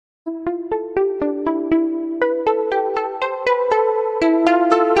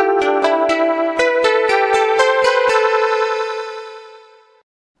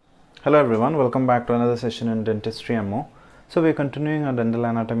Hello everyone, welcome back to another session in dentistry MO. So we're continuing our dental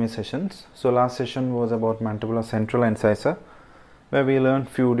anatomy sessions. So last session was about mandibular central incisor, where we learned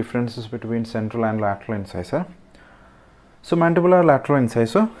few differences between central and lateral incisor. So mandibular lateral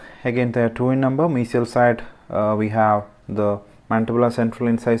incisor, again there are two in number. Mesial side we have the mandibular central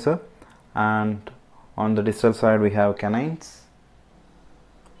incisor, and on the distal side we have canines,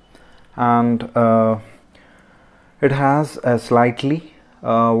 and it has a slightly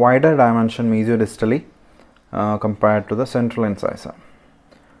wider dimension mesiodistally compared to the central incisor,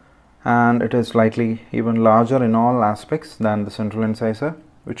 and it is slightly even larger in all aspects than the central incisor,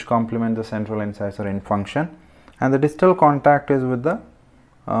 which complement the central incisor in function. And the distal contact is with the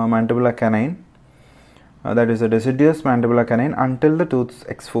mandibular canine, that is the deciduous mandibular canine, until the tooth's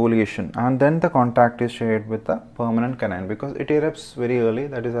exfoliation, and then the contact is shared with the permanent canine because it erupts very early,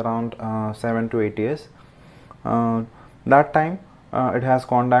 that is around 7 to 8 years. That time it has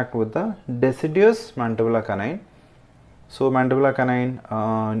contact with the deciduous mandibular canine. So mandibular canine,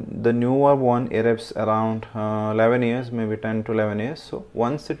 the newer one erupts around 11 years, maybe 10 to 11 years. So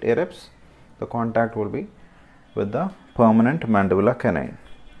once it erupts, the contact will be with the permanent mandibular canine.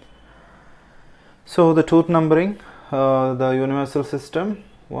 So the tooth numbering, the universal system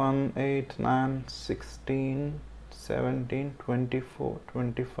 1, 8, 9, 16, 17, 24,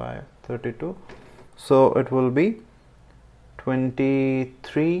 25, 32. So it will be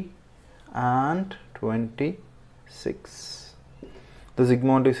 23 and 26. The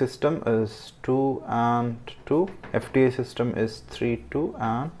Zygmondy system is 2 and 2. FTA system is 3, 2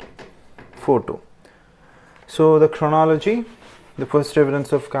 and 4, 2. So the chronology, the first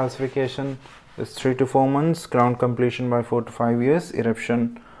evidence of calcification is 3 to 4 months, ground completion by 4 to 5 years,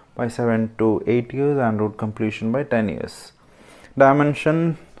 eruption by 7 to 8 years, and root completion by 10 years.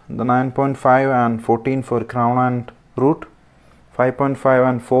 Dimension, the 9.5 and 14 for crown and root, 5.5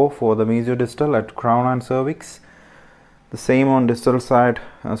 and 4 for the mesiodistal at crown and cervix. The same on distal side,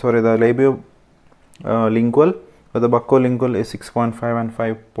 the labiolingual, where the buccolingual is 6.5 and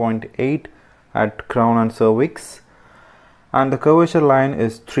 5.8 at crown and cervix. And the curvature line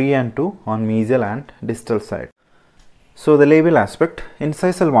is 3 and 2 on mesial and distal side. So the labial aspect,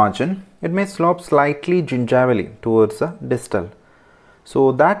 incisal margin, it may slope slightly gingivally towards the distal.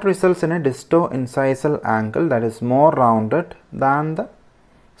 So that results in a disto-incisal angle that is more rounded than the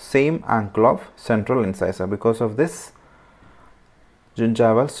same angle of central incisor because of this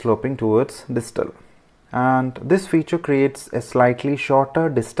gingival sloping towards distal. And this feature creates a slightly shorter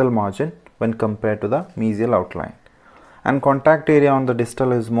distal margin when compared to the mesial outline. And contact area on the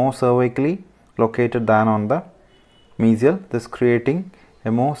distal is more cervically located than on the mesial, thus creating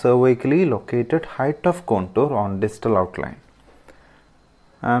a more cervically located height of contour on distal outline.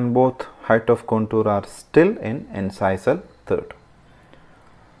 And both height of contour are still in incisal third.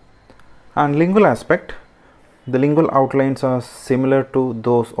 And lingual aspect, the lingual outlines are similar to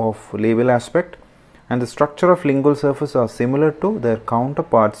those of labial aspect, and the structure of lingual surface are similar to their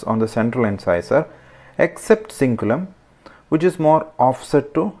counterparts on the central incisor, except cingulum, which is more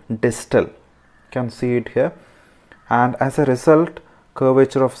offset to distal. You can see it here, and as a result,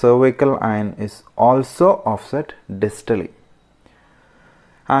 curvature of cervical line is also offset distally.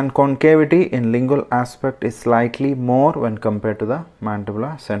 And concavity in lingual aspect is slightly more when compared to the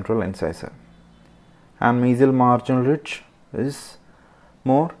mandibular central incisor. And mesial marginal ridge is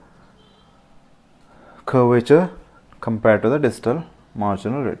more curvature compared to the distal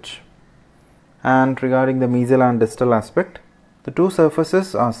marginal ridge. And regarding the mesial and distal aspect, the two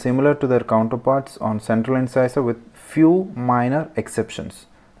surfaces are similar to their counterparts on central incisor with few minor exceptions.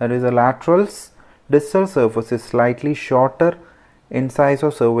 That is, the lateral's distal surface is slightly shorter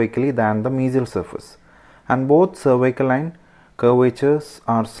incisor-cervically than the mesial surface, and both cervical line curvatures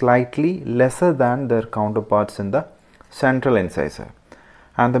are slightly lesser than their counterparts in the central incisor,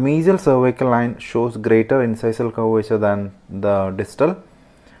 and the mesial cervical line shows greater incisal curvature than the distal.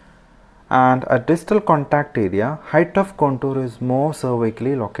 And at distal contact area, height of contour is more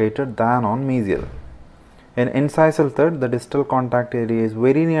cervically located than on mesial. In incisal third, the distal contact area is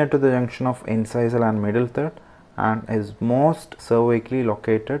very near to the junction of incisal and middle third, and is most cervically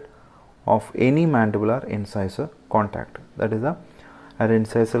located of any mandibular incisor contact. That is at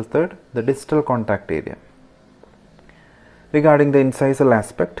incisal third, the distal contact area. Regarding the incisal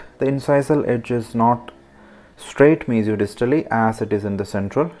aspect, the incisal edge is not straight mesiodistally as it is in the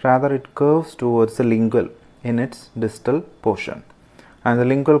central, rather it curves towards the lingual in its distal portion, and the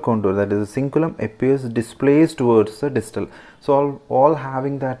lingual contour, that is the cingulum, appears displaced towards the distal. So all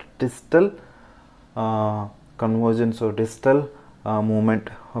having that distal convergence or distal movement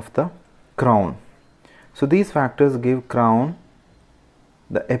of the crown. So these factors give crown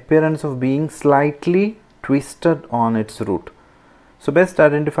the appearance of being slightly twisted on its root. So best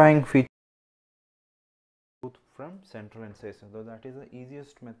identifying feature from central incisor, though that is the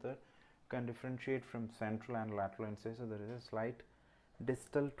easiest method. You can differentiate from central and lateral incisor. There is a slight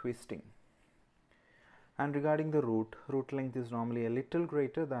distal twisting. And regarding the root length is normally a little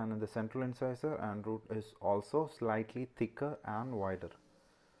greater than in the central incisor, and root is also slightly thicker and wider.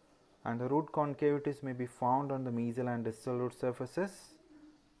 And the root concavities may be found on the mesial and distal root surfaces,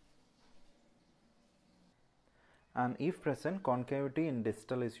 and if present, concavity in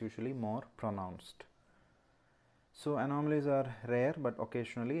distal is usually more pronounced. So anomalies are rare, but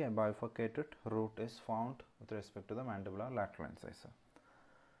occasionally a bifurcated root is found with respect to the mandibular lateral incisor.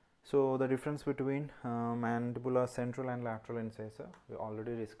 So the difference between mandibular central and lateral incisor we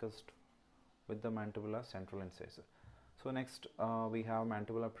already discussed with the mandibular central incisor. So next we have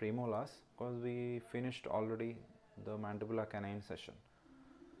mandibular premolars, because we finished already the mandibular canine session.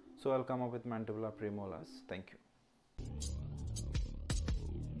 So I'll come up with mandibular premolars. Thank you.